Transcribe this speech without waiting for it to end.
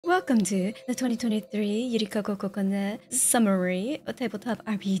Welcome to the 2023 Yurikago Kokone summary of tabletop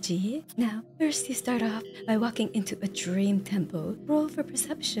RPG. Now, first you start off by walking into a dream temple. Roll for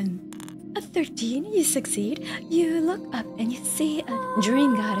perception. A 13, you succeed. You look up and you see a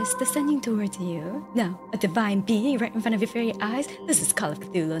dream goddess descending towards you. Now, a divine being right in front of your very eyes. This is Call of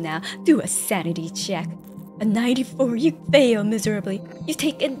Cthulhu now. Do a sanity check. A 94, you fail miserably. You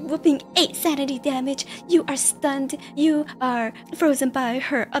take a whooping 8 sanity damage. You are stunned. You are frozen by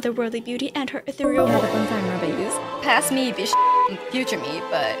her otherworldly beauty and her ethereal one-time use. Past me be future me,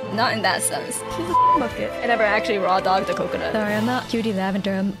 but not in that sense. She's a bucket. I never actually raw dogged the coconut. Sorry, I'm not cutie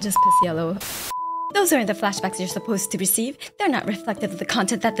lavender, I'm just piss yellow. Those aren't the flashbacks you're supposed to receive. They're not reflective of the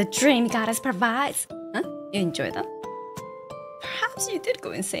content that the dream goddess provides. Huh? You enjoy them? Perhaps you did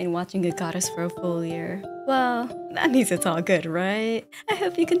go insane watching a goddess for a full year. Well, that means it's all good, right? I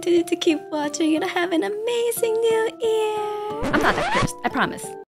hope you continue to keep watching and have an amazing new year. I'm not that cursed, I promise.